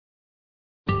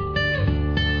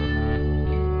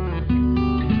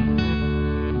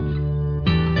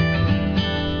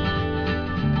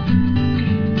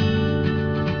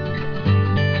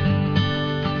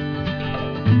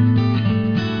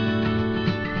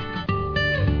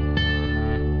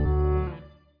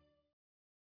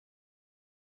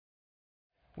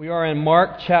We are in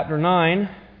Mark chapter 9.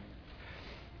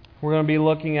 We're going to be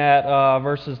looking at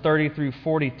verses 30 through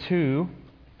 42.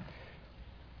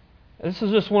 This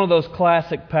is just one of those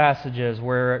classic passages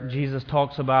where Jesus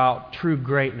talks about true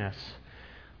greatness.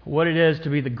 What it is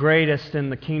to be the greatest in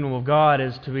the kingdom of God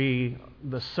is to be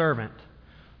the servant,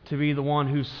 to be the one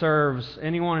who serves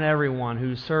anyone and everyone,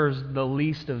 who serves the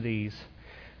least of these.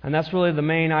 And that's really the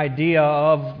main idea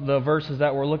of the verses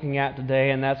that we're looking at today,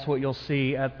 and that's what you'll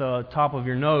see at the top of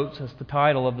your notes as the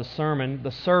title of the sermon, The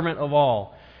Servant of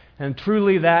All. And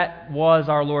truly that was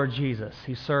our Lord Jesus.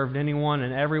 He served anyone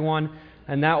and everyone,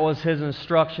 and that was His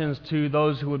instructions to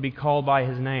those who would be called by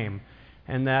His name.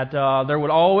 And that there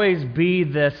would always be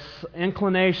this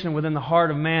inclination within the heart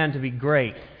of man to be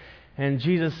great. And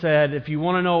Jesus said, if you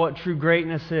want to know what true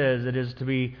greatness is, it is to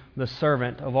be the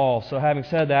servant of all. So having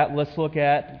said that, let's look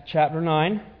at chapter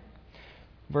 9,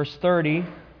 verse 30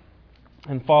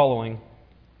 and following.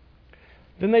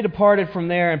 Then they departed from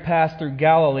there and passed through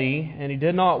Galilee, and He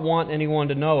did not want anyone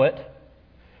to know it.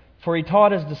 For He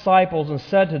taught His disciples and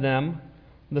said to them,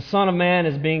 the Son of Man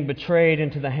is being betrayed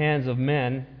into the hands of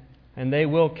men, and they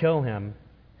will kill Him.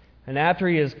 And after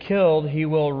He is killed, He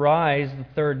will rise the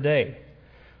third day.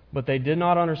 But they did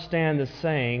not understand this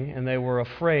saying, and they were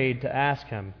afraid to ask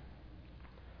Him.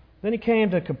 Then He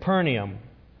came to Capernaum,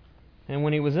 and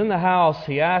when He was in the house,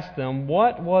 He asked them,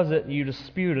 what was it you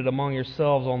disputed among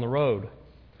yourselves on the road?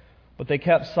 But they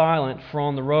kept silent, for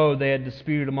on the road they had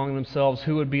disputed among themselves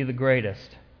who would be the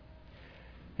greatest.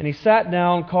 And He sat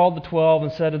down, called the 12,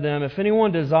 and said to them, if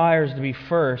anyone desires to be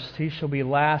first, he shall be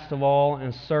last of all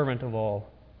and servant of all.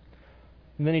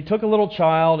 And then He took a little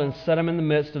child and set him in the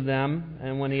midst of them.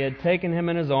 And when He had taken him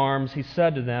in His arms, He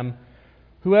said to them,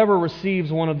 whoever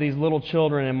receives one of these little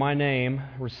children in My name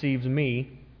receives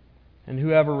Me. And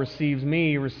whoever receives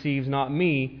Me receives not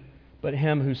Me, but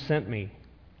Him who sent Me.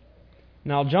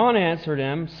 Now John answered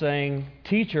Him, saying,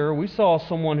 Teacher, we saw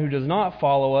someone who does not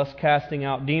follow us casting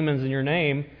out demons in Your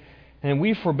name, and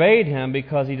we forbade him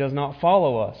because he does not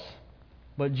follow us.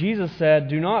 But Jesus said,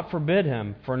 do not forbid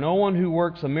him, for no one who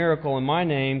works a miracle in My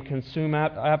name can soon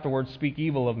afterwards speak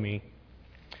evil of Me.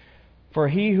 For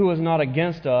he who is not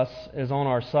against us is on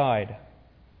our side.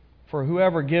 For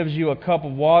whoever gives you a cup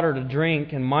of water to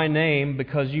drink in My name,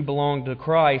 because you belong to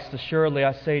Christ, assuredly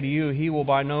I say to you, he will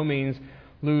by no means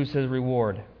lose his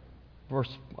reward. Verse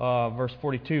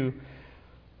 42,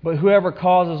 but whoever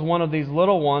causes one of these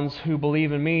little ones who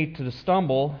believe in Me to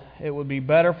stumble, it would be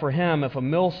better for him if a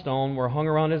millstone were hung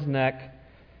around his neck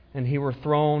and he were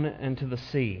thrown into the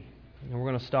sea. And we're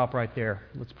going to stop right there.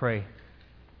 Let's pray.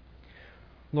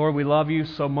 Lord, we love You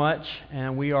so much,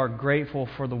 and we are grateful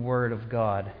for the Word of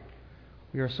God.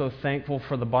 We are so thankful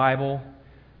for the Bible,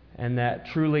 and that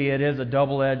truly it is a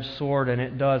double-edged sword, and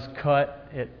it does cut,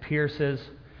 it pierces,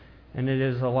 and it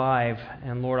is alive.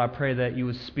 And Lord, I pray that You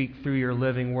would speak through Your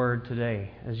living Word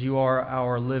today, as You are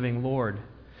our living Lord.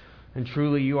 And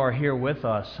truly You are here with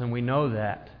us, and we know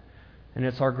that. And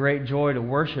it's our great joy to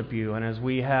worship You. And as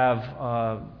we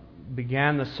have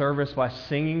began the service by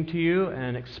singing to You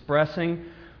and expressing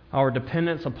our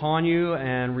dependence upon You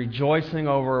and rejoicing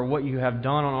over what You have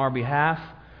done on our behalf,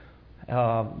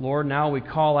 Lord, now we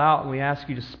call out and we ask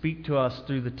You to speak to us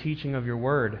through the teaching of Your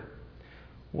Word.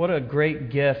 What a great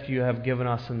gift You have given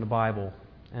us in the Bible.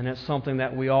 And it's something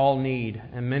that we all need.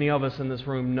 And many of us in this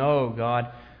room know,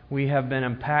 God, we have been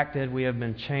impacted, we have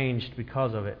been changed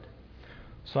because of it.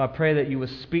 So I pray that You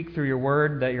would speak through Your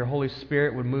Word, that Your Holy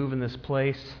Spirit would move in this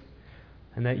place,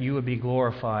 and that You would be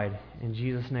glorified. In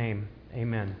Jesus' name,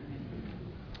 amen.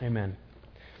 Amen.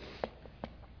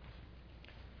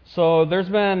 So there's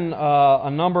been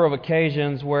a number of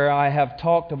occasions where I have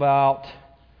talked about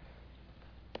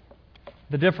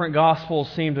the different Gospels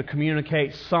seem to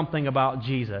communicate something about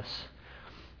Jesus.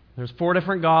 There's 4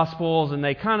 different Gospels, and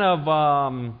they kind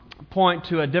of point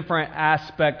to a different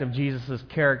aspect of Jesus'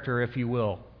 character, if you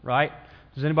will, right?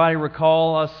 Does anybody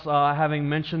recall us having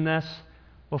mentioned this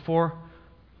before?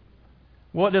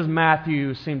 What does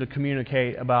Matthew seem to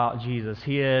communicate about Jesus?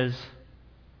 He is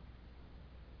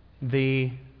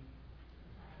the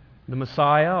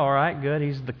Messiah, all right, good.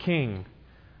 He's the King.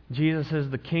 Jesus is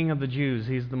the King of the Jews.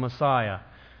 He's the Messiah.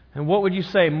 And what would you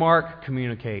say Mark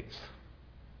communicates?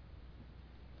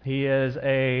 He is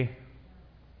a...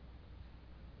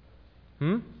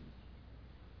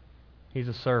 He's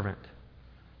a servant.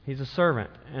 He's a servant.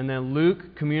 And then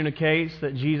Luke communicates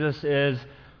that Jesus is...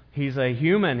 He's a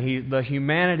human. The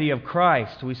humanity of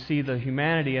Christ. We see the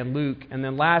humanity in Luke. And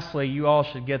then lastly, you all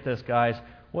should get this, guys.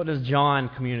 What does John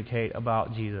communicate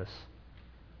about Jesus?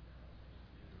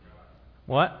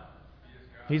 What?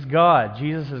 He's God.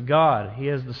 Jesus is God. He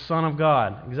is the Son of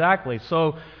God. Exactly.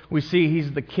 So we see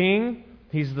He's the King.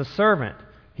 He's the servant.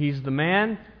 He's the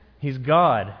man. He's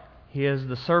God. He is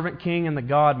the servant king and the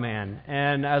God-man.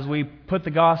 And as we put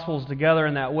the Gospels together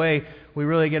in that way, we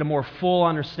really get a more full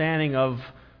understanding of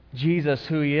Jesus,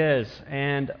 who He is.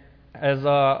 And as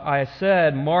I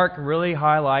said, Mark really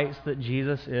highlights that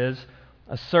Jesus is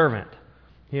a servant.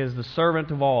 He is the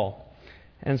servant of all.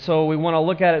 And so we want to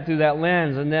look at it through that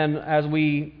lens. And then as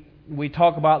we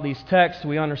talk about these texts,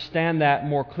 we understand that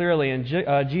more clearly. And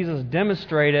Jesus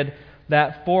demonstrated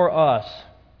that for us.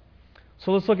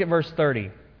 So let's look at verse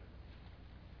 30.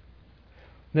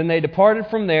 Then they departed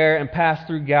from there and passed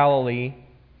through Galilee,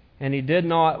 and He did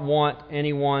not want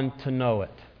anyone to know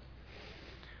it.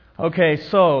 Okay,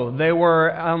 so they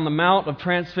were on the Mount of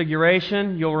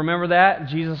Transfiguration. You'll remember that.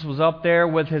 Jesus was up there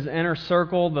with His inner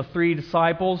circle, the 3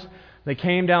 disciples. They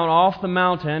came down off the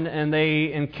mountain, and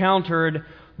they encountered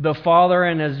the father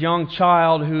and his young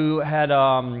child who had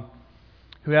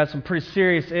some pretty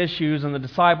serious issues, and the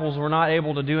disciples were not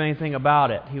able to do anything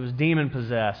about it. He was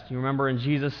demon-possessed. You remember, and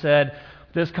Jesus said,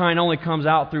 this kind only comes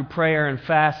out through prayer and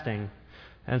fasting.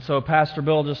 And so Pastor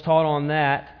Bill just taught on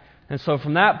that. And so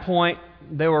from that point,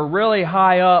 they were really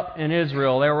high up in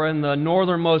Israel. They were in the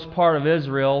northernmost part of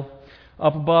Israel,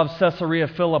 up above Caesarea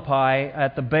Philippi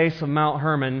at the base of Mount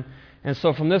Hermon. And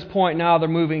so from this point now, they're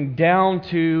moving down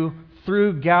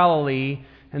through Galilee,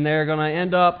 and they're going to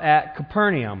end up at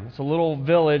Capernaum. It's a little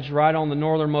village right on the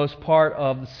northernmost part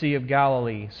of the Sea of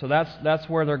Galilee. So that's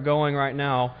where they're going right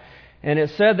now. And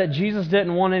it said that Jesus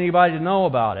didn't want anybody to know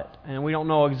about it. And we don't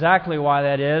know exactly why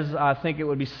that is. I think it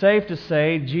would be safe to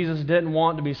say Jesus didn't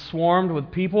want to be swarmed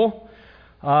with people.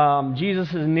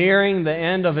 Jesus is nearing the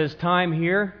end of His time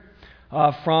here.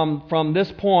 From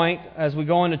this point, as we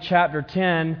go into chapter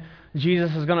 10,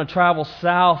 Jesus is going to travel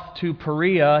south to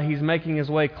Perea. He's making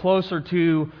His way closer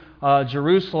to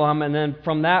Jerusalem. And then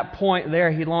from that point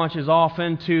there, He launches off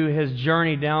into His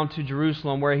journey down to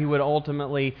Jerusalem, where He would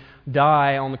ultimately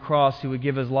die on the cross. He would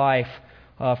give His life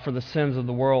for the sins of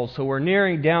the world. So we're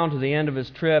nearing down to the end of His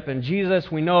trip. And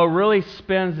Jesus, we know, really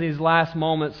spends these last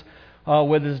moments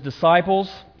with His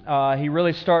disciples. He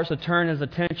really starts to turn His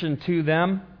attention to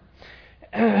them.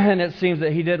 And it seems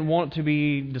that He didn't want to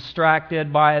be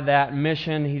distracted by that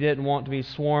mission. He didn't want to be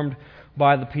swarmed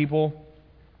by the people.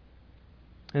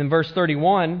 In verse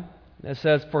 31, it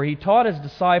says, "For He taught His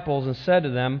disciples and said to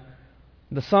them,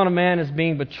 the Son of Man is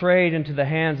being betrayed into the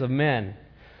hands of men,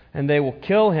 and they will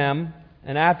kill Him,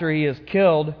 and after He is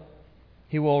killed,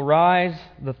 He will rise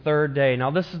the 3rd day."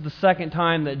 Now, this is the second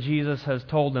time that Jesus has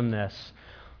told them this.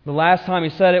 The last time He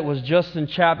said it was just in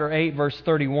chapter 8, verse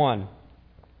 31.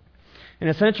 And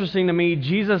it's interesting to me,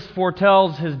 Jesus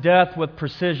foretells His death with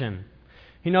precision.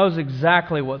 He knows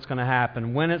exactly what's going to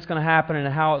happen, when it's going to happen,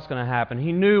 and how it's going to happen.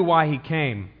 He knew why He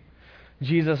came.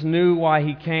 Jesus knew why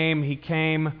He came. He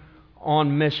came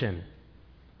on mission.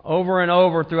 Over and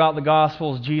over throughout the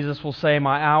Gospels, Jesus will say,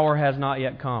 "My hour has not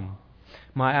yet come.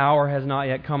 My hour has not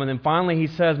yet come." And then finally He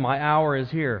says, "My hour is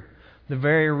here. The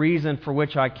very reason for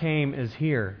which I came is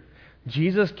here."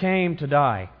 Jesus came to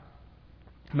die.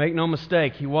 Make no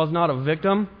mistake, He was not a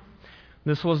victim.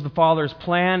 This was the Father's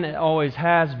plan. It always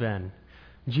has been.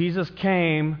 Jesus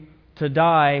came to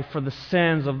die for the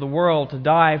sins of the world, to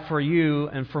die for you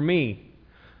and for me,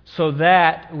 so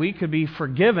that we could be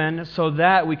forgiven, so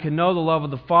that we could know the love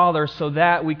of the Father, so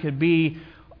that we could be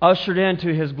ushered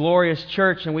into His glorious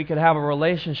church and we could have a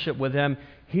relationship with Him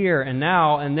here and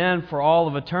now and then for all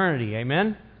of eternity.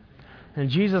 Amen? And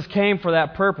Jesus came for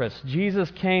that purpose. Jesus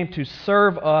came to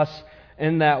serve us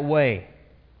in that way.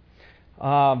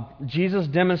 Jesus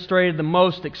demonstrated the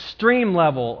most extreme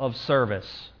level of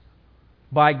service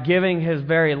by giving His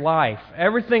very life.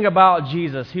 Everything about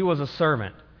Jesus, He was a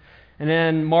servant. And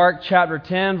in Mark chapter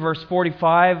 10, verse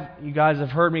 45, you guys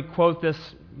have heard me quote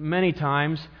this many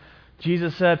times.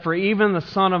 Jesus said, "For even the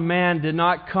Son of Man did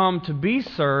not come to be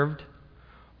served,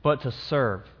 but to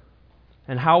serve."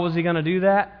 And how was He going to do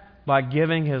that? By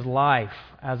giving His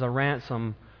life as a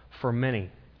ransom for many.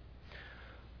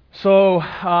 So,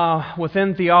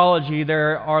 within theology,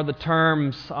 there are the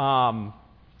terms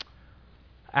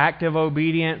active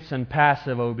obedience and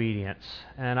passive obedience.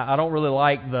 And I don't really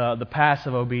like the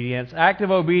passive obedience.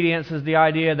 Active obedience is the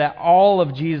idea that all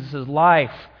of Jesus'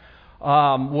 life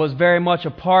was very much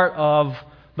a part of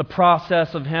the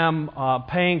process of Him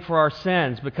paying for our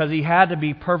sins, because He had to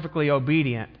be perfectly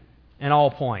obedient in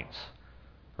all points.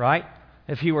 Right?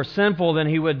 If He were sinful, then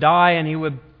He would die and He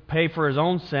would pay for His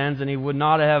own sins, and He would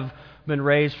not have been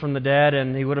raised from the dead,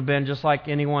 and He would have been just like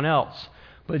anyone else.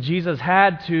 But Jesus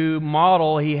had to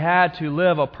model, he had to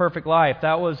live a perfect life.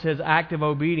 That was his active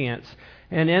obedience.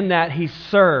 And in that, he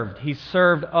served. He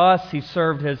served us. He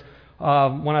served his,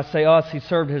 when I say us, he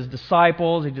served his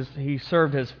disciples. He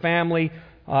served his family.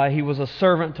 He was a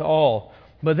servant to all.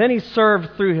 But then he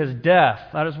served through his death.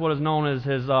 That is what is known as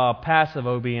his passive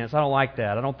obedience. I don't like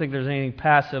that. I don't think there's anything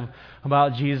passive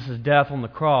about Jesus' death on the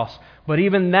cross. But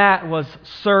even that was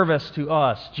service to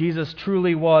us. Jesus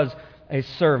truly was a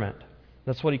servant.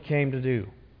 That's what he came to do.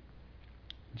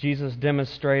 Jesus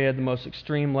demonstrated the most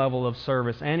extreme level of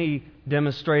service, and he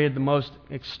demonstrated the most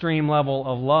extreme level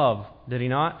of love, did he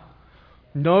not?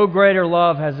 No greater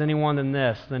love has anyone than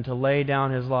this, than to lay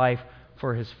down his life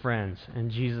for his friends.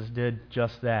 And Jesus did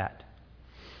just that.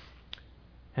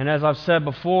 And as I've said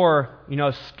before,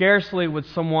 scarcely would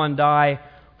someone die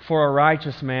for a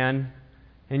righteous man,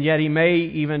 and yet he may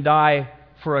even die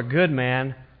for a good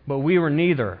man, but we were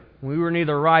neither. We were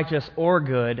neither righteous or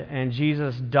good, and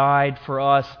Jesus died for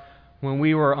us when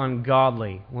we were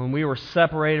ungodly. When we were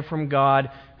separated from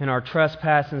God in our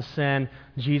trespass and sin,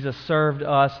 Jesus served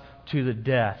us to the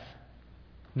death.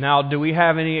 Now, do we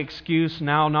have any excuse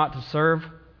now not to serve?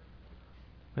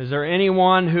 Is there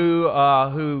anyone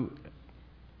who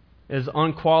is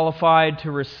unqualified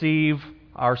to receive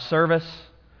our service?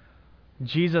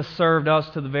 Jesus served us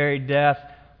to the very death.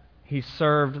 He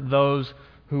served those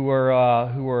who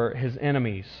were his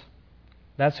enemies.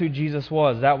 That's who Jesus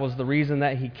was. That was the reason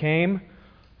that he came,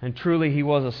 and truly he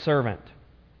was a servant.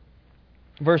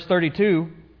 Verse 32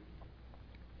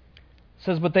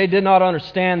 says, "But they did not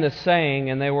understand this saying,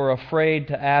 and they were afraid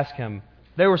to ask him."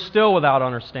 They were still without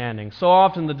understanding. So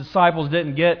often the disciples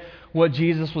didn't get what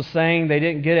Jesus was saying. They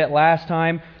didn't get it last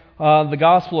time. The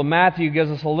Gospel of Matthew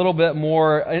gives us a little bit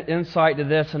more insight to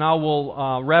this, and I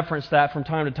will reference that from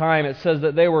time to time. It says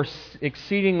that they were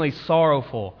exceedingly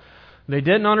sorrowful. They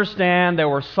didn't understand, they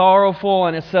were sorrowful,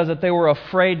 and it says that they were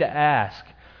afraid to ask.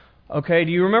 Okay,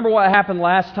 do you remember what happened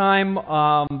last time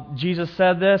Jesus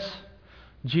said this?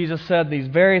 Jesus said these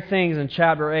very things in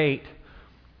chapter 8.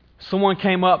 Someone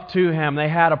came up to him. They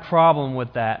had a problem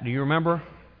with that. Do you remember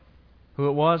who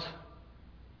it was?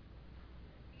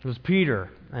 It was Peter.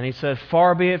 And he said,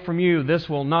 "Far be it from you, this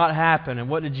will not happen." And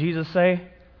what did Jesus say?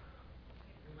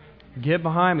 "Get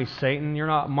behind me, Satan. You're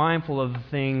not mindful of the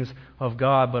things of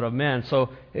God, but of men." So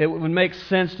it would make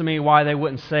sense to me why they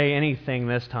wouldn't say anything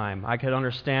this time. I could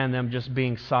understand them just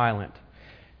being silent.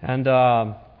 And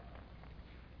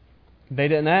they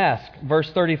didn't ask.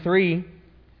 Verse 33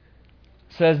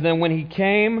 says, "Then when he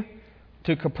came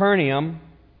to Capernaum,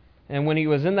 and when he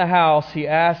was in the house, he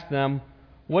asked them,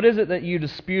 'What is it that you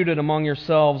disputed among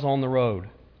yourselves on the road?'"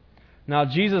 Now,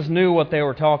 Jesus knew what they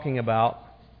were talking about.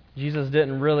 Jesus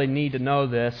didn't really need to know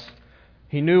this.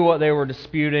 He knew what they were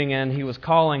disputing, and he was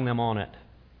calling them on it.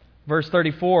 Verse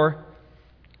 34,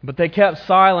 "But they kept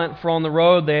silent, for on the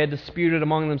road they had disputed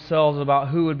among themselves about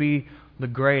who would be the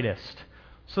greatest."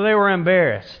 So they were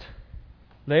embarrassed.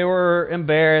 They were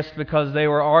embarrassed because they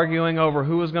were arguing over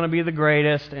who was going to be the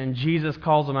greatest, and Jesus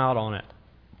calls them out on it.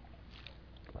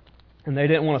 And they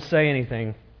didn't want to say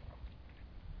anything.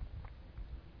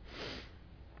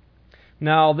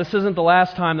 Now, this isn't the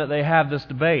last time that they have this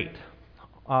debate,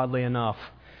 oddly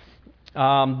enough.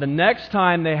 The next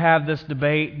time they have this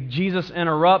debate, Jesus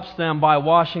interrupts them by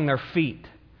washing their feet.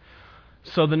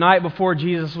 So the night before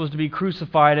Jesus was to be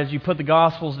crucified, as you put the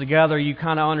Gospels together, you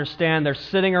kind of understand they're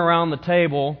sitting around the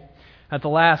table at the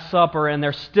Last Supper, and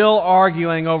they're still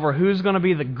arguing over who's going to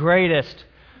be the greatest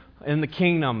in the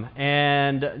kingdom.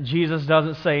 And Jesus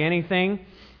doesn't say anything.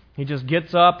 He just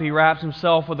gets up, he wraps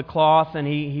himself with a cloth, and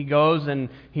he goes and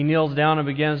he kneels down and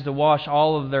begins to wash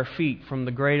all of their feet, from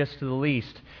the greatest to the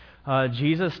least.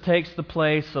 Jesus takes the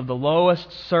place of the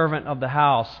lowest servant of the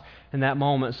house in that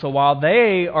moment. So while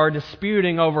they are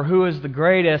disputing over who is the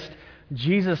greatest,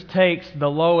 Jesus takes the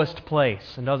lowest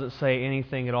place and doesn't say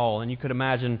anything at all. And you could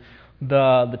imagine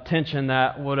the tension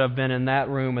that would have been in that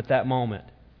room at that moment.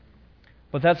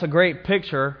 But that's a great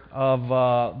picture of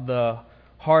the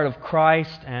heart of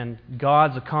Christ and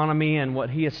God's economy and what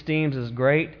He esteems as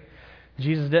great.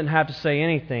 Jesus didn't have to say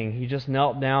anything. He just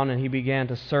knelt down and He began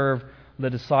to serve the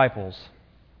disciples.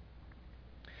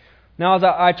 Now, as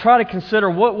I try to consider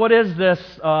what is this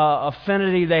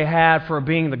affinity they had for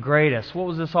being the greatest? What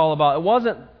was this all about? It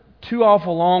wasn't too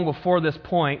awful long before this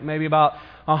point, maybe about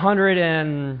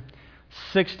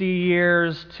 160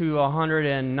 years to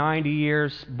 190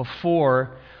 years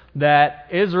before, that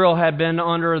Israel had been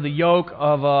under the yoke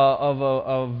of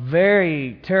a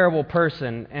very terrible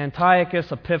person,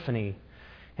 Antiochus Epiphanes.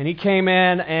 And he came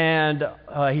in and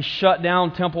he shut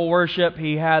down temple worship.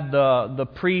 He had the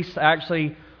priests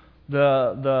actually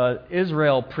the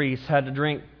Israel priests had to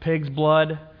drink pig's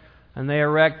blood, and they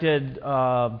erected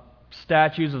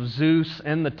statues of Zeus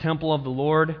in the temple of the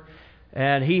Lord.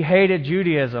 And he hated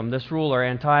Judaism, this ruler,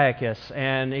 Antiochus,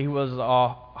 and he was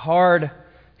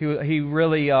he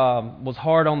really was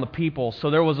hard on the people. So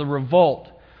there was a revolt.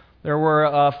 There were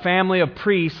a family of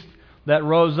priests that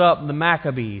rose up, the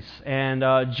Maccabees.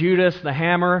 And Judas the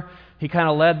Hammer, he kind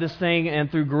of led this thing,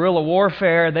 and through guerrilla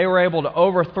warfare, they were able to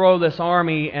overthrow this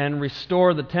army and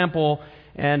restore the temple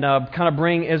and kind of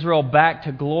bring Israel back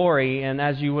to glory. And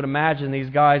as you would imagine, these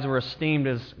guys were esteemed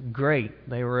as great.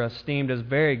 They were esteemed as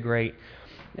very great.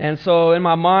 And so in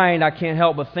my mind, I can't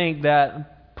help but think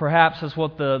that perhaps that's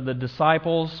what the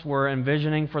disciples were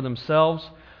envisioning for themselves,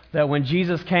 that when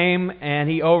Jesus came and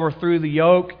He overthrew the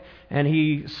yoke and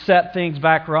He set things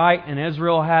back right and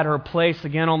Israel had her place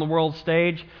again on the world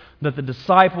stage, that the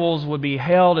disciples would be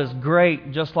hailed as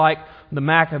great, just like the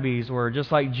Maccabees were,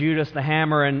 just like Judas the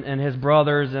Hammer and his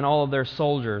brothers and all of their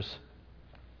soldiers.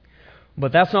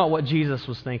 But that's not what Jesus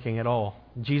was thinking at all.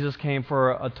 Jesus came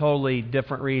for a totally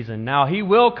different reason. Now, He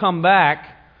will come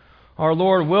back. Our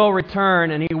Lord will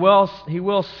return, and He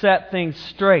will set things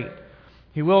straight.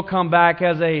 He will come back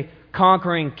as a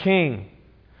conquering king.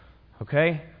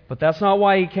 Okay? But that's not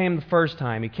why He came the first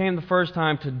time. He came the first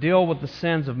time to deal with the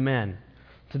sins of men,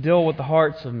 to deal with the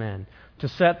hearts of men, to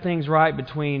set things right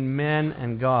between men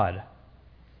and God.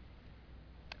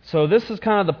 So this is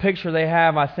kind of the picture they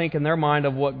have, I think, in their mind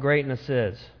of what greatness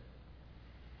is.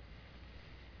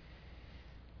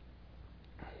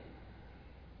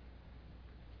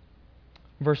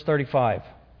 Verse 35.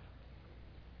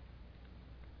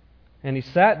 And He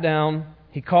sat down,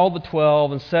 He called the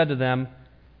 12 and said to them,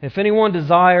 if anyone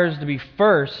desires to be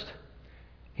first,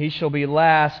 he shall be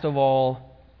last of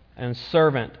all and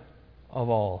servant of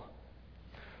all.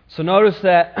 So notice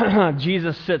that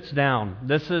Jesus sits down.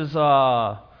 This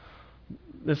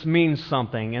means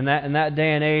something. In that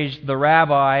day and age, the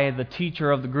rabbi, the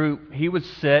teacher of the group, he would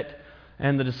sit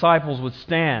and the disciples would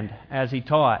stand as he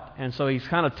taught. And so He's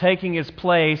kind of taking His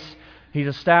place. He's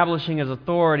establishing His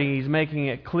authority. He's making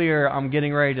it clear, I'm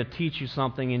getting ready to teach you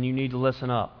something and you need to listen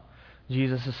up.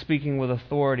 Jesus is speaking with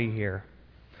authority here.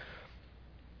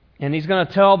 And He's going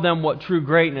to tell them what true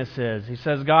greatness is. He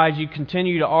says, guys, you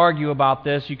continue to argue about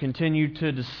this. You continue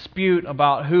to dispute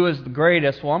about who is the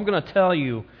greatest. Well, I'm going to tell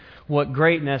you what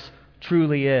greatness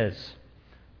truly is.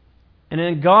 And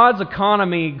in God's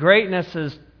economy, greatness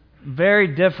is very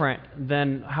different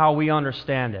than how we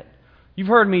understand it. You've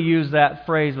heard me use that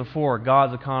phrase before,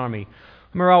 God's economy. I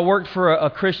remember I worked for a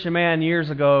Christian man years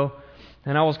ago,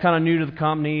 and I was kind of new to the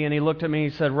company, and he looked at me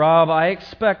and he said, Rob, I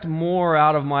expect more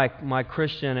out of my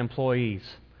Christian employees.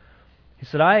 He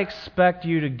said, I expect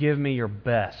you to give me your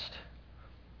best.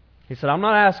 He said, I'm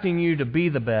not asking you to be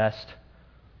the best,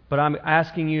 but I'm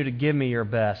asking you to give me your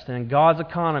best. And in God's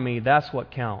economy, that's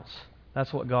what counts.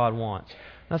 That's what God wants.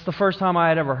 That's the first time I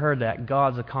had ever heard that,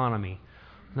 God's economy.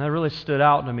 And that really stood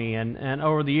out to me. And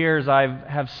over the years, I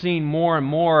have seen more and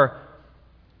more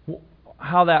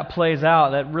how that plays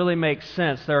out. That really makes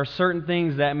sense. There are certain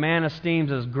things that man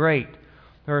esteems as great.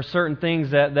 There are certain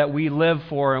things that we live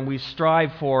for and we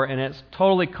strive for, and it's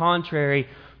totally contrary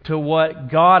to what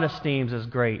God esteems as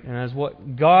great and as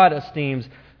what God esteems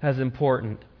as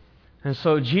important. And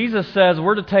so Jesus says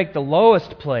we're to take the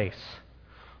lowest place.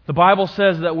 The Bible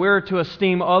says that we're to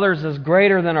esteem others as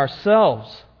greater than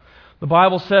ourselves. The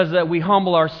Bible says that we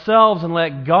humble ourselves and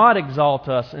let God exalt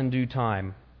us in due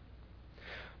time.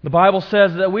 The Bible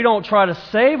says that we don't try to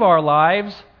save our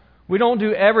lives. We don't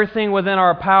do everything within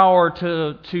our power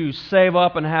to save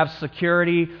up and have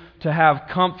security, to have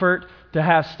comfort, to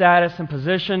have status and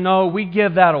position. No, we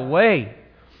give that away.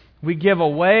 We give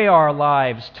away our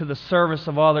lives to the service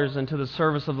of others and to the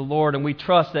service of the Lord, and we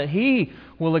trust that He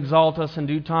will exalt us in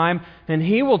due time, and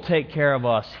He will take care of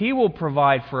us. He will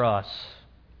provide for us.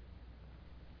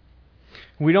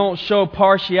 We don't show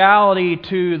partiality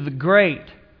to the great.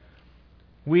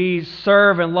 We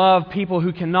serve and love people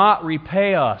who cannot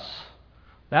repay us.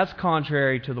 That's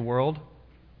contrary to the world.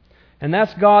 And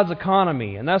that's God's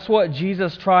economy. And that's what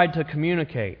Jesus tried to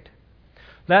communicate.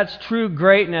 That's true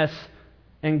greatness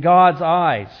in God's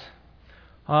eyes.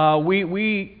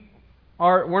 We're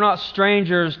not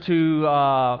strangers to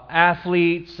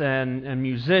athletes and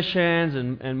musicians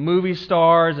and movie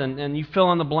stars and you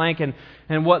fill in the blank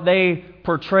and what they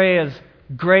portray as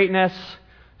greatness.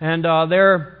 And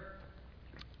they're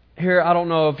here. I don't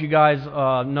know if you guys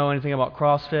know anything about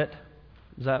CrossFit.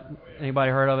 Is that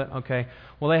anybody heard of it? Okay.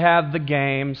 Well, they have the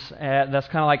games. That's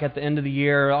kind of like at the end of the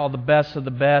year, all the best of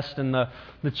the best, and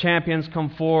the champions come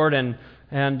forward and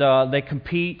and they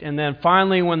compete. And then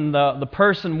finally, when the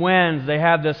person wins, they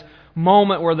have this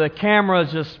moment where the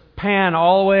cameras just pan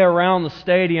all the way around the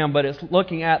stadium, but it's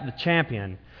looking at the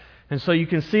champion. And so you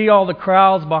can see all the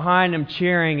crowds behind him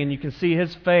cheering, and you can see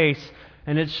his face,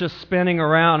 and it's just spinning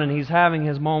around, and he's having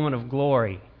his moment of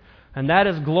glory. And that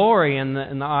is glory in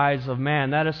the eyes of man.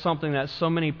 That is something that so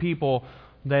many people,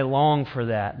 they long for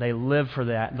that. They live for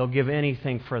that. They'll give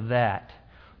anything for that.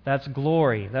 That's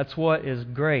glory. That's what is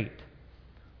great.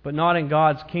 But not in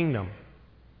God's kingdom.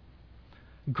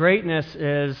 Greatness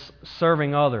is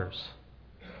serving others.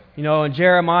 You know, in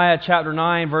Jeremiah chapter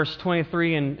 9, verse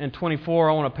 23 and 24,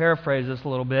 I want to paraphrase this a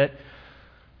little bit.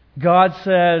 God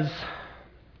says,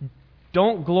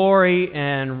 don't glory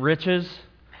in riches.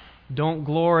 Don't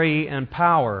glory in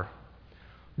power.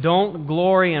 Don't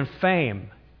glory in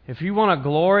fame. If you want to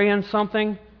glory in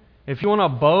something, if you want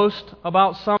to boast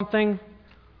about something,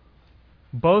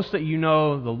 boast that you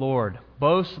know the Lord.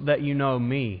 Boast that you know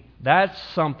me. That's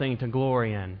something to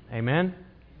glory in. Amen?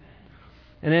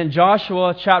 And in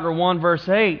Joshua chapter 1, verse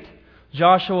 8,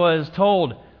 Joshua is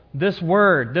told, this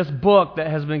word, this book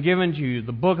that has been given to you,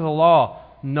 the book of the law,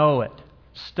 know it,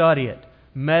 study it,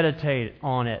 meditate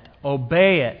on it,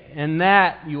 obey it, and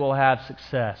that you will have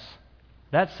success.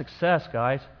 That's success,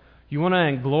 guys. You want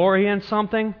to glory in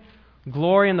something?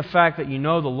 Glory in the fact that you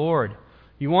know the Lord.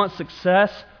 You want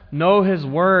success? Know His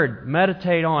Word,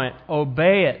 meditate on it,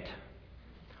 obey it.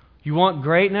 You want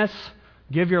greatness?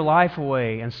 Give your life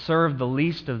away and serve the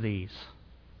least of these.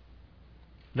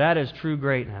 That is true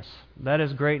greatness. That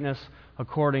is greatness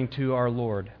according to our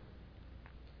Lord.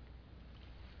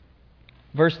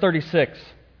 Verse 36.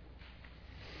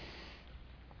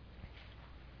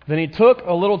 Then He took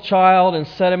a little child and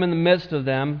set him in the midst of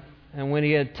them. And when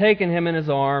He had taken him in His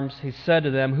arms, He said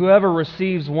to them, whoever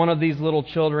receives one of these little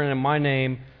children in My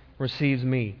name receives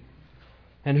Me.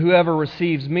 And whoever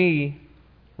receives Me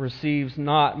receives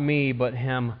not Me, but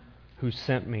Him who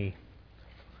sent Me.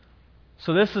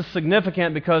 So this is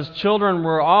significant because children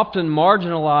were often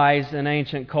marginalized in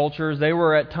ancient cultures. They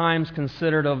were at times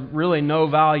considered of really no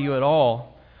value at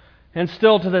all. And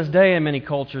still to this day in many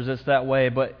cultures it's that way.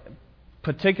 But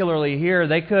particularly here,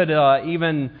 they could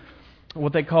even,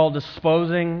 what they call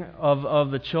disposing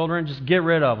of the children, just get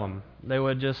rid of them. They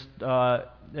would just,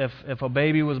 if a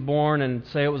baby was born and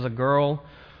say it was a girl,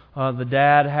 the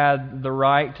dad had the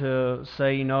right to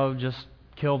say, just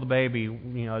kill the baby,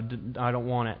 I don't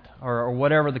want it, or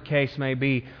whatever the case may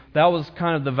be. That was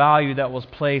kind of the value that was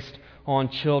placed on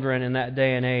children in that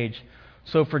day and age.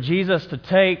 So for Jesus to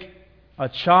take a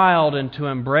child and to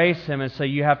embrace him and say,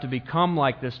 you have to become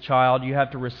like this child, you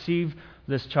have to receive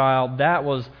this child, that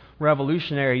was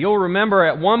revolutionary. You'll remember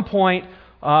at one point,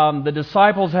 the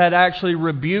disciples had actually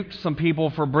rebuked some people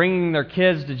for bringing their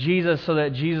kids to Jesus so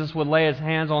that Jesus would lay His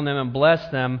hands on them and bless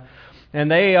them. And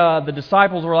the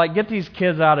disciples were like, get these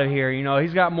kids out of here.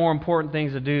 He's got more important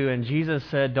things to do. And Jesus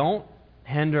said, don't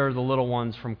hinder the little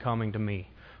ones from coming to Me,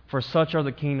 for such are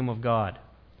the kingdom of God.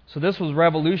 So this was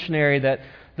revolutionary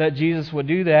that Jesus would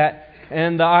do that.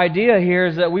 And the idea here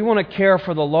is that we want to care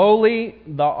for the lowly,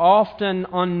 the often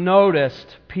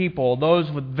unnoticed people, those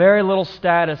with very little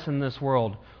status in this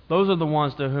world. Those are the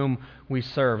ones to whom we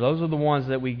serve. Those are the ones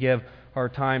that we give our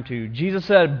time to. Jesus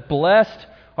said, blessed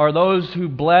are those who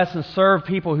bless and serve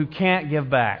people who can't give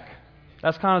back.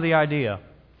 That's kind of the idea.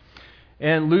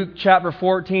 In Luke chapter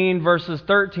 14, verses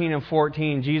 13 and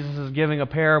 14, Jesus is giving a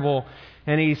parable,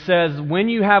 and He says, when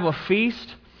you have a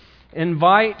feast,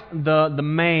 invite the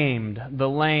maimed, the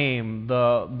lame,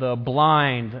 the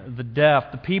blind, the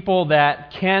deaf, the people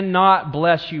that cannot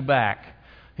bless you back,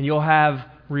 and you'll have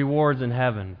rewards in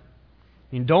heaven.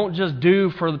 And don't just do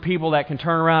for the people that can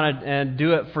turn around and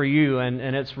do it for you, and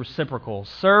it's reciprocal.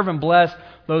 Serve and bless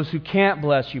those who can't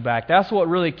bless you back. That's what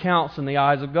really counts in the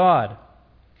eyes of God.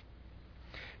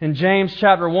 In James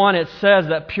chapter 1, it says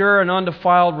that pure and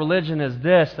undefiled religion is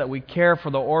this, that we care for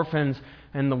the orphans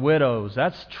and the widows.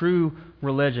 That's true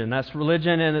religion. That's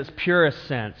religion in its purest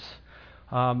sense.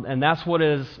 And that's what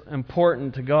is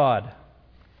important to God.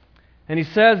 And He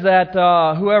says that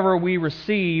whoever we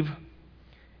receive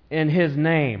in His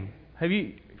name. Have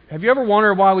you ever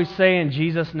wondered why we say in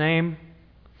Jesus' name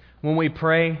when we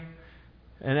pray?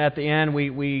 And at the end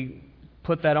we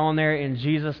put that on there, in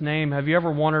Jesus' name. Have you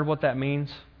ever wondered what that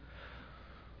means?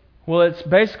 Well, it's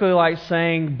basically like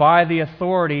saying by the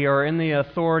authority or in the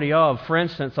authority of. For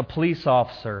instance, a police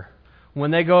officer. When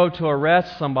they go to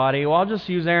arrest somebody, I'll just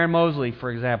use Aaron Mosley,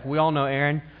 for example. We all know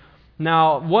Aaron.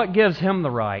 Now, what gives him the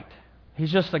right?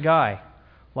 He's just a guy,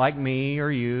 like me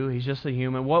or you. He's just a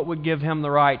human. What would give him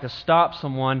the right to stop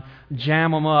someone,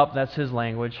 jam them up? That's his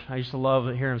language. I used to love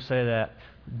to hear him say that.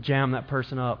 jam that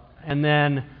person up, and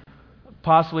then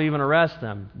possibly even arrest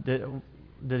them.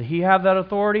 Did he have that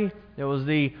authority? It was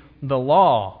the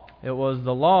law. It was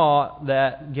the law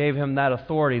that gave him that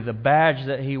authority. The badge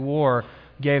that he wore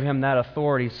gave him that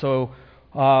authority. So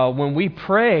when we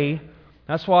pray,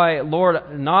 that's why, Lord,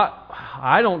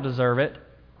 I don't deserve it.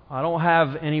 I don't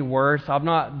have any worth. I've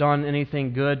not done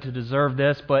anything good to deserve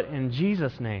this, but in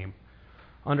Jesus' name,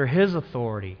 under His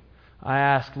authority, I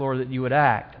ask, Lord, that you would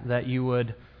act, that you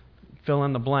would fill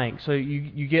in the blank. So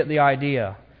you get the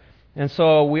idea. And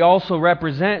so we also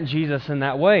represent Jesus in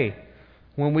that way.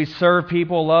 When we serve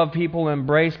people, love people,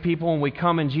 embrace people, and we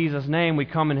come in Jesus' name, we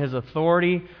come in His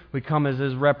authority, we come as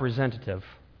His representative.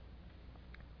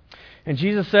 And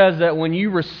Jesus says that when you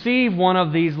receive one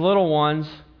of these little ones,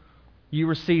 you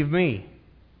receive me.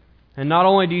 And not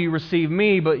only do you receive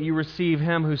me, but you receive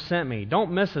Him who sent me.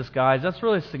 Don't miss this, guys. That's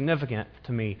really significant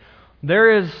to me.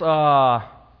 There is,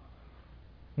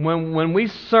 when we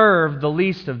serve the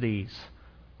least of these,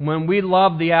 when we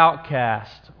love the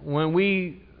outcast, when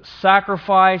we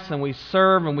sacrifice and we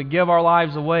serve and we give our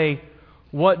lives away,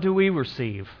 what do we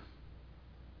receive?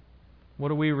 What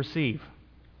do we receive?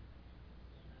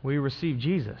 We receive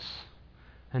Jesus.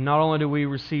 And not only do we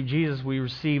receive Jesus, we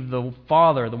receive the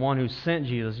Father, the one who sent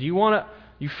Jesus. You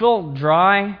feel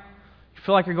dry? You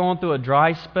feel like you're going through a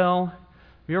dry spell? Have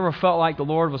you ever felt like the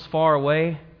Lord was far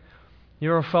away?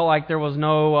 You ever felt like there was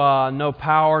no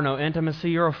power, no intimacy?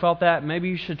 You ever felt that? Maybe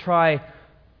you should try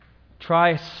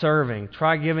serving.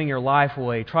 Try giving your life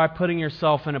away. Try putting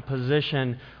yourself in a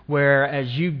position where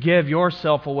as you give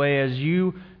yourself away, as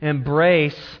you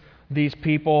embrace these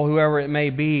people, whoever it may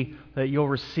be, that you'll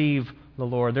receive the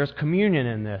Lord. There's communion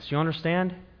in this. You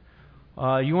understand?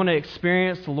 You want to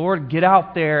experience the Lord? Get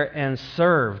out there and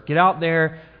serve. Get out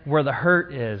there where the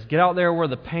hurt is. Get out there where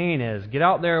the pain is. Get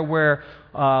out there where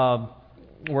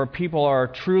people are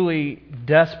truly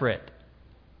desperate.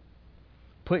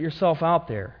 Put yourself out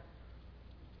there.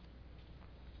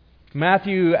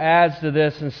 Matthew adds to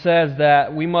this and says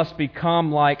that we must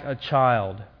become like a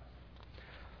child.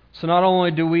 So not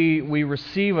only do we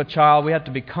receive a child, we have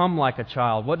to become like a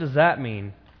child. What does that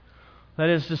mean? That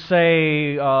is to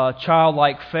say,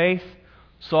 childlike faith.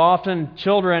 So often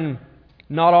children,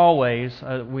 not always,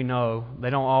 we know, they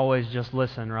don't always just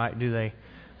listen, right, do they?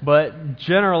 But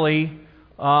generally,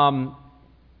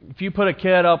 if you put a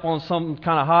kid up on some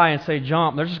kind of high and say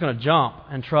jump, they're just going to jump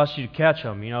and trust you to catch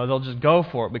them. They'll just go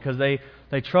for it because they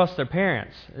trust their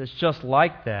parents. It's just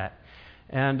like that.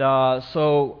 And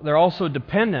so they're also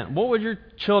dependent. What would your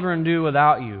children do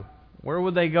without you? Where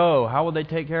would they go? How would they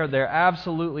take care of them? They're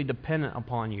absolutely dependent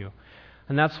upon you.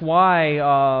 And that's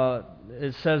why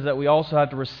it says that we also have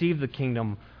to receive the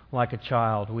kingdom like a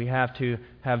child. We have to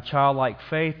have childlike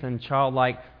faith and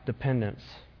childlike dependence.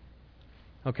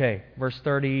 Okay, verse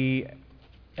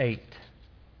 38.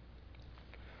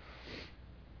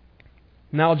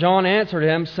 Now John answered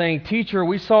him, saying, Teacher,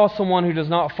 we saw someone who does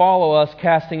not follow us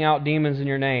casting out demons in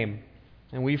your name,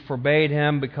 and we forbade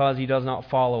him because he does not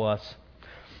follow us.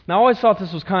 Now I always thought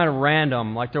this was kind of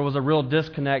random, like there was a real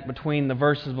disconnect between the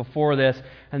verses before this,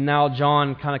 and now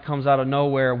John kind of comes out of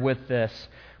nowhere with this.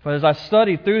 But as I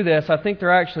studied through this, I think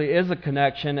there actually is a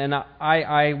connection, and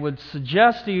I would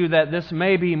suggest to you that this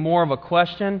may be more of a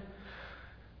question,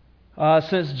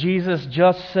 since Jesus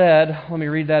just said, let me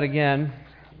read that again,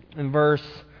 in verse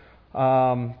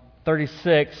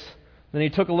 36, Then he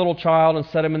took a little child and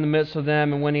set him in the midst of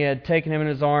them, and when he had taken him in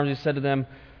his arms, he said to them,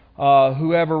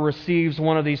 Whoever receives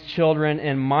one of these children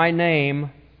in my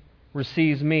name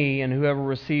receives me, and whoever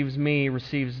receives me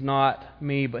receives not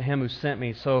me, but him who sent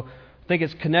me. So I think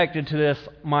it's connected to this,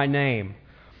 my name.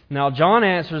 Now John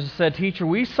answers and said, Teacher,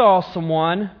 we saw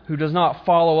someone who does not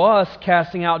follow us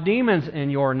casting out demons in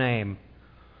your name.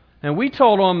 And we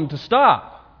told him to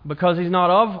stop, because he's not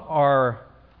of our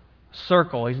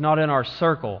circle. He's not in our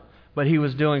circle, but he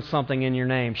was doing something in your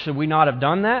name. Should we not have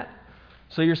done that?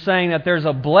 So you're saying that there's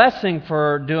a blessing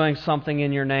for doing something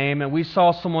in your name, and we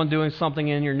saw someone doing something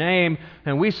in your name,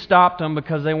 and we stopped them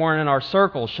because they weren't in our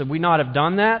circle. Should we not have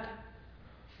done that?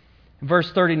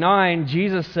 Verse 39,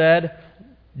 Jesus said,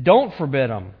 Don't forbid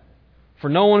them, for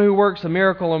no one who works a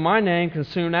miracle in my name can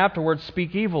soon afterwards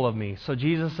speak evil of me. So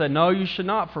Jesus said, no, you should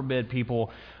not forbid people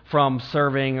from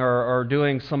serving or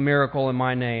doing some miracle in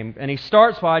my name. And he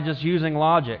starts by just using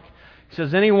logic. He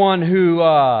says, anyone who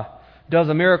does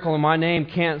a miracle in my name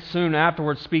can't soon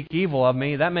afterwards speak evil of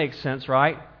me. That makes sense,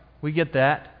 right? We get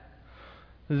that.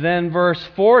 Then verse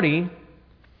 40,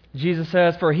 Jesus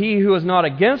says, For he who is not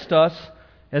against us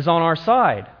is on our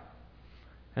side.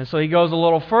 And so he goes a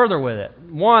little further with it.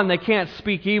 One, they can't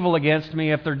speak evil against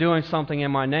me if they're doing something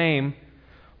in my name.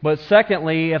 But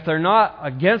secondly, if they're not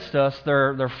against us,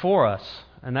 they're for us.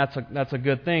 And that's a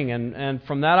good thing. And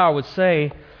from that I would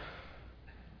say,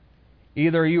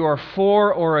 either you are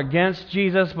for or against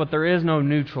Jesus, but there is no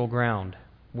neutral ground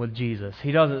with Jesus.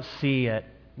 He doesn't see it.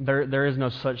 There is no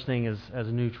such thing as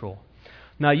neutral.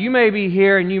 Now, you may be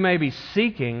here and you may be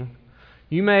seeking.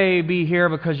 You may be here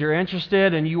because you're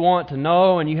interested and you want to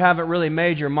know and you haven't really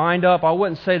made your mind up. I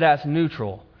wouldn't say that's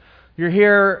neutral. You're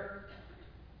here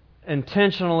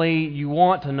intentionally. You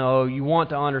want to know. You want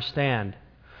to understand.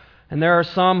 And there are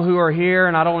some who are here,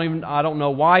 and I don't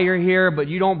know why you're here, but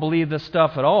you don't believe this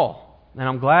stuff at all. And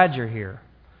I'm glad you're here.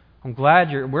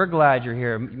 We're glad you're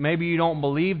here. Maybe you don't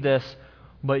believe this,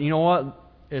 but you know what?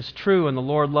 It's true, and the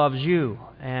Lord loves you,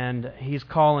 and He's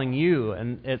calling you,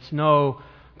 and it's no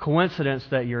coincidence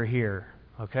that you're here,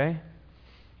 okay?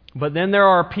 But then there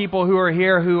are people who are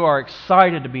here who are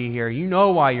excited to be here. You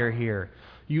know why you're here.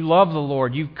 You love the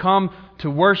Lord. You've come to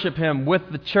worship Him with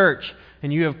the church,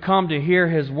 and you have come to hear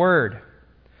His Word.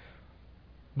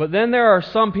 But then there are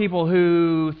some people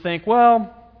who think,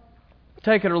 well,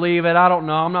 take it or leave it. I don't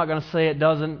know. I'm not going to say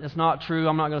it's not true.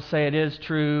 I'm not going to say it is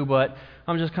true, but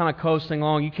I'm just kind of coasting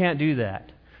along. You can't do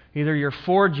that. Either you're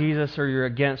for Jesus or you're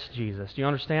against Jesus. Do you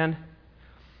understand?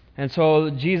 And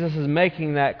so Jesus is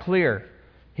making that clear.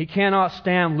 He cannot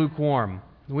stand lukewarm.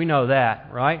 We know that,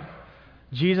 right?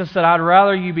 Jesus said, I'd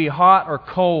rather you be hot or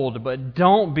cold, but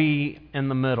don't be in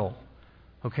the middle.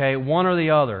 Okay, one or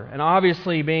the other. And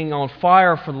obviously being on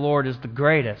fire for the Lord is the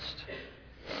greatest.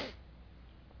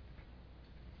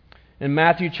 In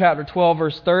Matthew chapter 12,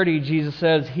 verse 30, Jesus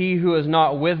says, He who is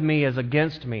not with me is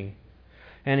against me,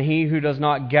 and he who does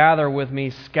not gather with me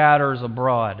scatters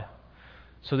abroad.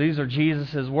 So these are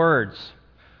Jesus' words.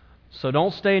 So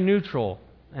don't stay neutral.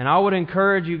 And I would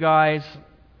encourage you guys,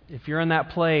 if you're in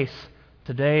that place,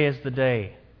 today is the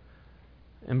day.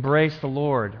 Embrace the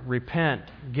Lord. Repent.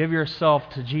 Give yourself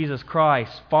to Jesus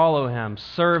Christ. Follow Him.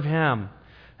 Serve Him.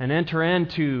 And enter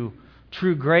into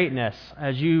true greatness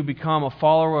as you become a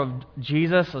follower of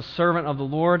Jesus, a servant of the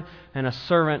Lord, and a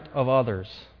servant of others.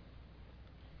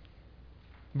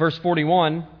 Verse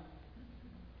 41,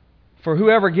 For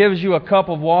whoever gives you a cup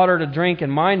of water to drink in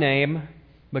my name,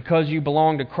 because you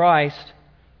belong to Christ,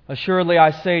 assuredly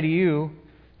I say to you,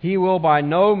 he will by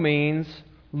no means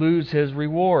lose his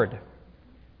reward.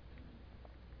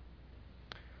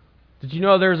 Did you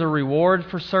know there's a reward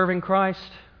for serving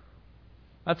Christ?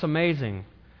 That's amazing.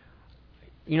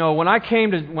 You know, when I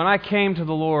came to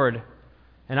the Lord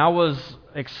and I was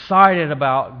excited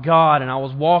about God and I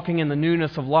was walking in the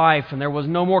newness of life and there was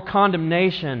no more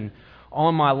condemnation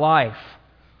on my life,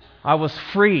 I was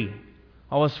free.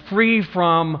 I was free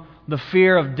from the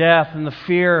fear of death and the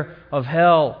fear of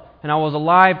hell. And I was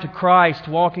alive to Christ,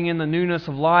 walking in the newness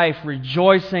of life,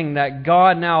 rejoicing that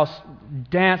God now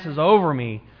dances over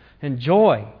me in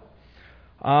joy.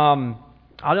 I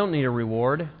don't need a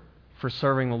reward for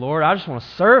serving the Lord. I just want to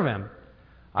serve Him.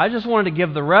 I just wanted to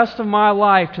give the rest of my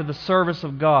life to the service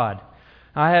of God.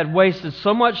 I had wasted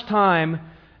so much time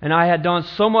and I had done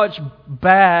so much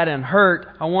bad and hurt.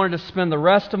 I wanted to spend the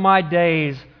rest of my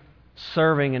days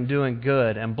serving and doing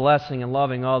good and blessing and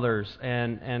loving others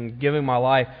and giving my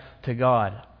life to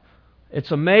God.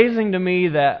 It's amazing to me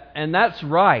that, and that's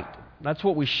right, that's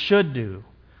what we should do.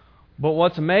 But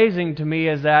what's amazing to me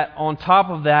is that on top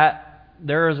of that,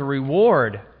 there is a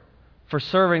reward for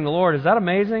serving the Lord. Is that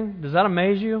amazing? Does that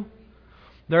amaze you?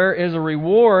 There is a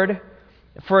reward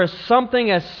for something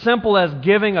as simple as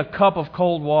giving a cup of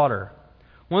cold water.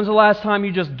 When's the last time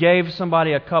you just gave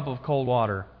somebody a cup of cold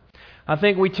water? I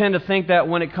think we tend to think that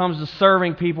when it comes to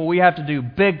serving people, we have to do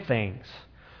big things.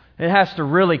 It has to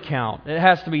really count. It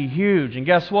has to be huge. And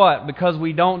guess what? Because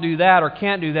we don't do that or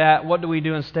can't do that, what do we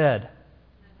do instead?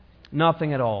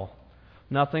 Nothing at all.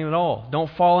 Nothing at all.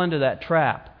 Don't fall into that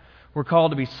trap. We're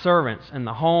called to be servants in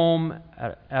the home,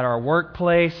 at our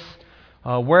workplace,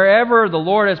 wherever the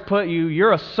Lord has put you,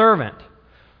 you're a servant.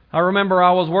 I remember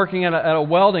I was working at a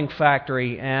welding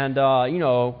factory, and I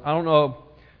don't know,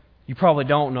 you probably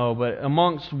don't know, but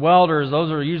amongst welders, those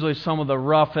are usually some of the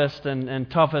roughest and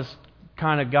toughest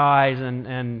kind of guys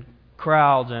and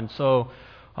crowds, and so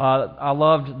I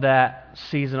loved that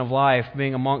season of life,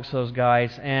 being amongst those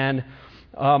guys. And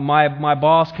my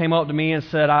boss came up to me and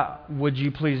said, would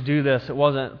you please do this? It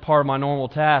wasn't part of my normal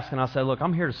task. And I said, look,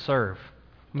 I'm here to serve.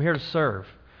 I'm here to serve.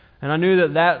 And I knew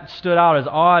that stood out as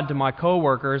odd to my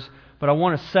coworkers, but I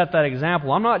want to set that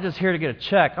example. I'm not just here to get a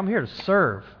check. I'm here to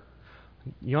serve.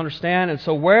 You understand? And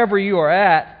so wherever you are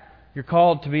at, you're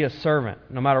called to be a servant,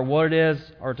 no matter what it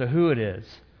is or to who it is.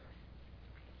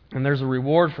 And there's a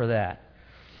reward for that.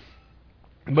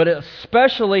 But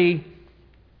especially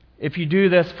if you do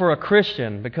this for a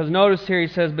Christian. Because notice here he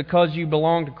says, because you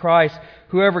belong to Christ,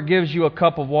 whoever gives you a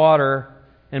cup of water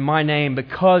in my name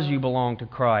because you belong to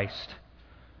Christ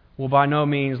will by no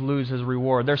means lose his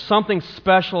reward. There's something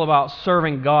special about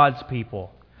serving God's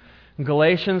people.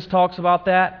 Galatians talks about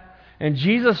that. And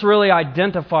Jesus really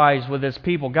identifies with his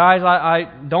people. Guys, I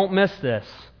don't miss this.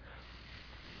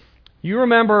 You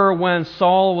remember when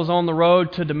Saul was on the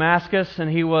road to Damascus and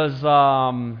he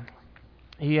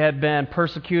had been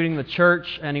persecuting the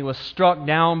church and he was struck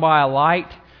down by a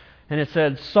light. And it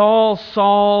said, Saul,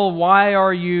 Saul, why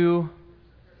are you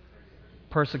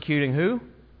persecuting who?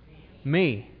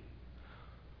 Me.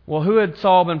 Well, who had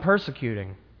Saul been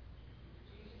persecuting?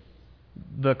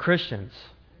 The Christians.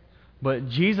 But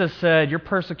Jesus said, you're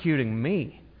persecuting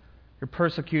me. You're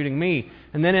persecuting me.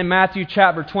 And then in Matthew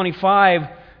chapter 25,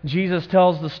 Jesus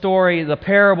tells the story, the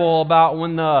parable about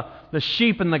when the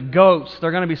sheep and the goats, they're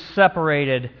going to be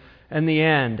separated in the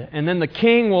end. And then the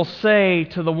king will say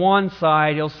to the one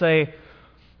side, he'll say,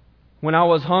 when I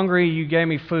was hungry, you gave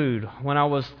me food. When I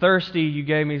was thirsty, you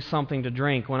gave me something to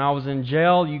drink. When I was in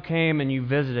jail, you came and you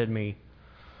visited me.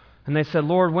 And they said,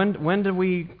 Lord, when did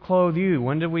we clothe you?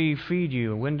 When did we feed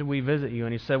you? When did we visit you?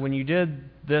 And he said, when you did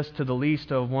this to the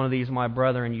least of one of these my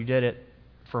brethren, you did it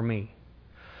for me.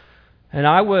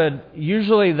 And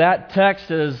usually that text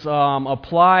is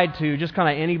applied to just kind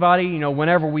of anybody. You know,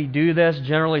 whenever we do this,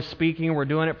 generally speaking, we're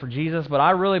doing it for Jesus. But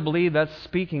I really believe that's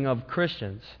speaking of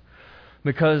Christians.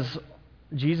 Because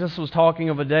Jesus was talking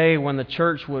of a day when the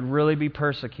church would really be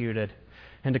persecuted.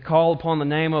 And to call upon the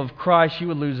name of Christ, you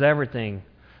would lose everything.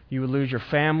 You would lose your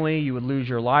family, you would lose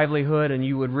your livelihood, and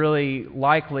you would really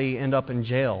likely end up in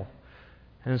jail.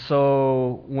 And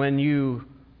so when you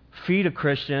feed a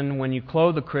Christian, when you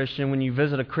clothe a Christian, when you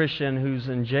visit a Christian who's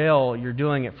in jail, you're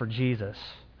doing it for Jesus.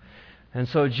 And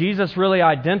so Jesus really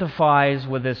identifies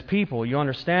with his people. You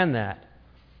understand that?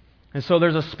 And so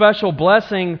there's a special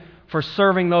blessing for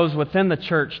serving those within the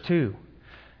church too.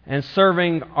 And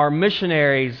serving our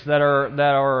missionaries that are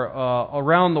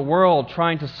around the world,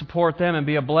 trying to support them and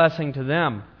be a blessing to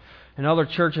them and other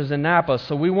churches in Napa.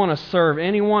 So we want to serve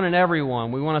anyone and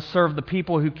everyone. We want to serve the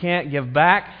people who can't give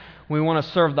back. We want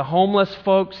to serve the homeless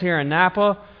folks here in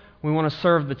Napa. We want to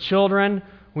serve the children.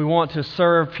 We want to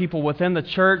serve people within the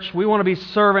church. We want to be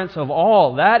servants of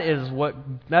all.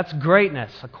 That's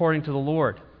greatness according to the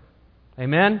Lord.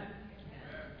 Amen?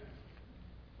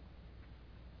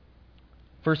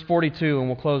 Verse 42, and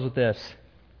we'll close with this.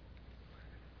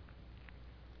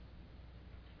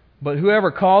 But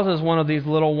whoever causes one of these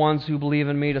little ones who believe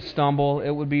in me to stumble, it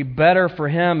would be better for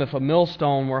him if a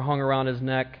millstone were hung around his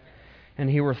neck and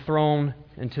he were thrown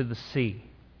into the sea.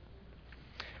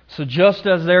 So just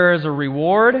as there is a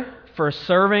reward for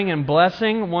serving and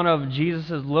blessing one of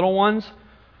Jesus' little ones,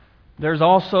 there's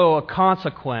also a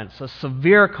consequence, a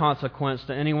severe consequence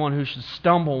to anyone who should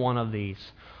stumble one of these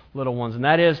little ones, and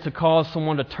that is to cause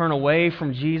someone to turn away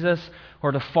from Jesus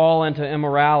or to fall into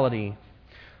immorality.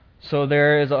 So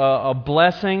there is a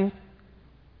blessing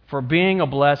for being a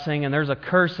blessing, and there's a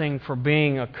cursing for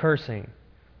being a cursing.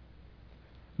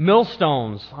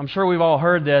 Millstones, I'm sure we've all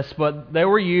heard this, but they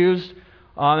were used.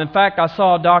 In fact, I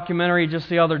saw a documentary just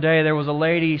the other day. There was a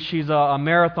lady, she's a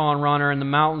marathon runner in the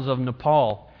mountains of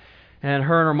Nepal. And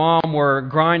her and her mom were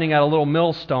grinding at a little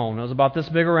millstone. It was about this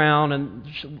big around, and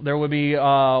there would be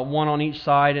one on each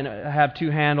side, and it had two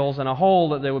handles and a hole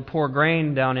that they would pour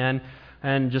grain down in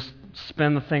and just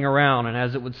spin the thing around. And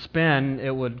as it would spin, it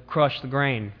would crush the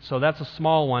grain. So that's a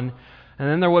small one. And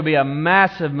then there would be a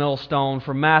massive millstone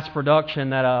for mass production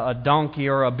that a donkey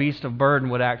or a beast of burden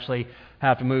would actually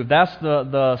have to move. That's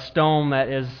the stone that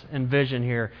is envisioned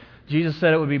here. Jesus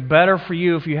said it would be better for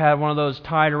you if you had one of those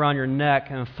tied around your neck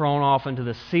and thrown off into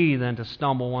the sea than to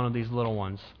stumble one of these little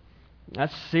ones.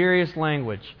 That's serious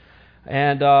language.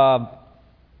 And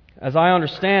as I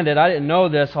understand it, I didn't know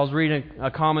this. I was reading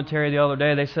a commentary the other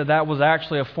day. They said that was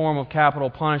actually a form of capital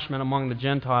punishment among the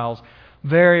Gentiles.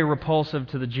 Very repulsive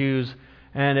to the Jews.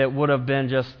 And it would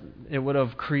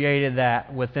have created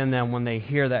that within them when they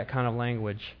hear that kind of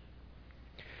language.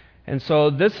 And so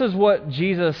this is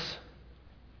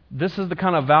the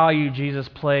kind of value Jesus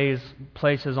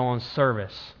places on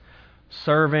service.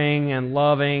 Serving and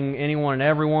loving anyone and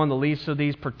everyone, the least of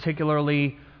these,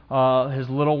 particularly his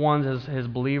little ones, his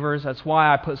believers. That's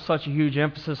why I put such a huge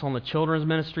emphasis on the children's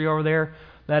ministry over there.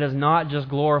 That is not just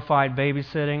glorified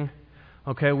babysitting.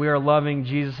 Okay, we are loving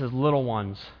Jesus' little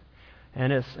ones.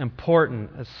 And it's important.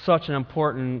 It's such an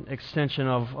important extension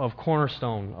of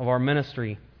Cornerstone, of our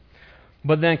ministry.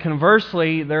 But then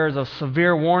conversely, there is a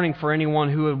severe warning for anyone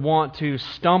who would want to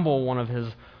stumble one of his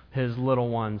His little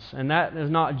ones. And that is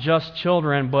not just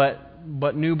children,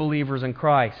 but new believers in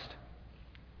Christ.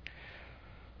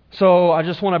 So I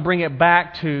just want to bring it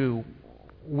back to,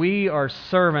 we are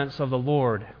servants of the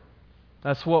Lord.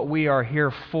 That's what we are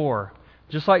here for.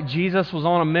 Just like Jesus was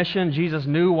on a mission, Jesus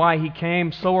knew why He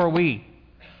came, so are we.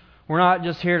 We're not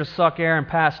just here to suck air and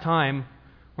pass time.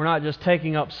 We're not just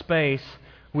taking up space.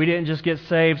 We didn't just get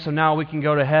saved so now we can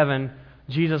go to heaven.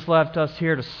 Jesus left us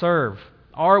here to serve.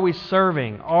 Are we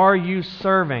serving? Are you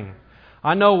serving?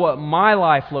 I know what my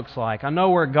life looks like. I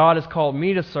know where God has called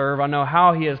me to serve. I know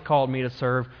how He has called me to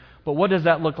serve. But what does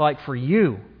that look like for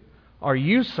you? Are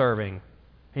you serving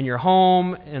in your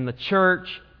home, in the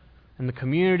church, in the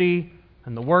community,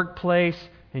 in the workplace,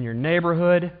 in your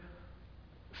neighborhood?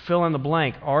 Fill in the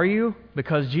blank. Are you?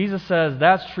 Because Jesus says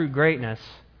that's true greatness.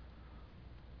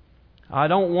 I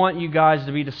don't want you guys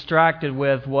to be distracted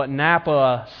with what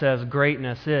Napa says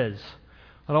greatness is.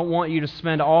 I don't want you to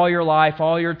spend all your life,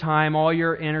 all your time, all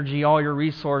your energy, all your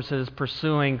resources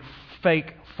pursuing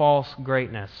fake, false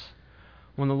greatness,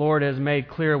 when the Lord has made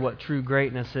clear what true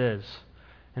greatness is,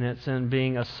 and it's in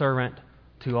being a servant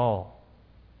to all.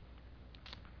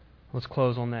 Let's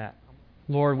close on that.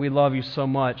 Lord, we love You so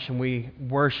much, and we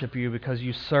worship You because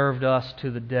You served us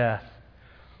to the death.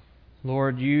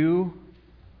 Lord, You,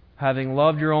 having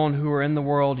loved Your own who were in the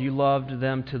world, You loved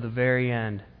them to the very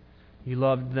end. You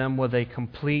loved them with a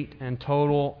complete and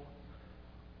total,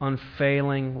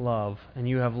 unfailing love, and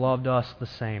You have loved us the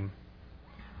same.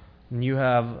 And You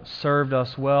have served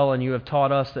us well, and You have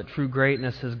taught us that true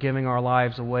greatness is giving our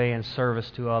lives away in service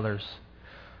to others.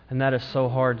 And that is so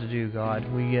hard to do, God.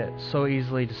 We get so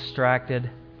easily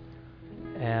distracted.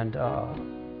 And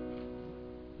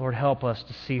Lord, help us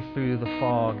to see through the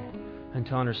fog and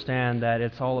to understand that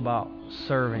it's all about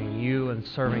serving You and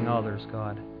serving others,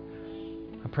 God.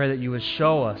 I pray that You would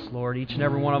show us, Lord, each and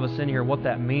every one of us in here, what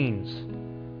that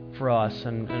means for us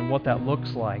and what that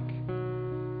looks like.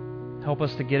 Help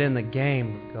us to get in the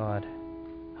game, God.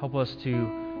 Help us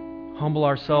to humble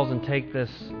ourselves and take this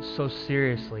so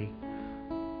seriously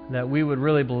that we would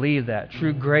really believe that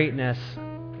true greatness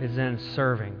is in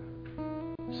serving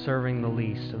the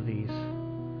least of these.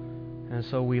 And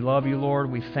so we love You,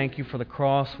 Lord. We thank You for the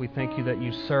cross. We thank You that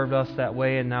You served us that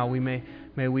way, and now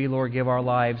may we, Lord, give our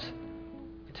lives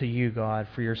to You, God,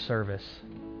 for Your service.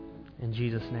 In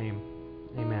Jesus' name,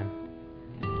 amen.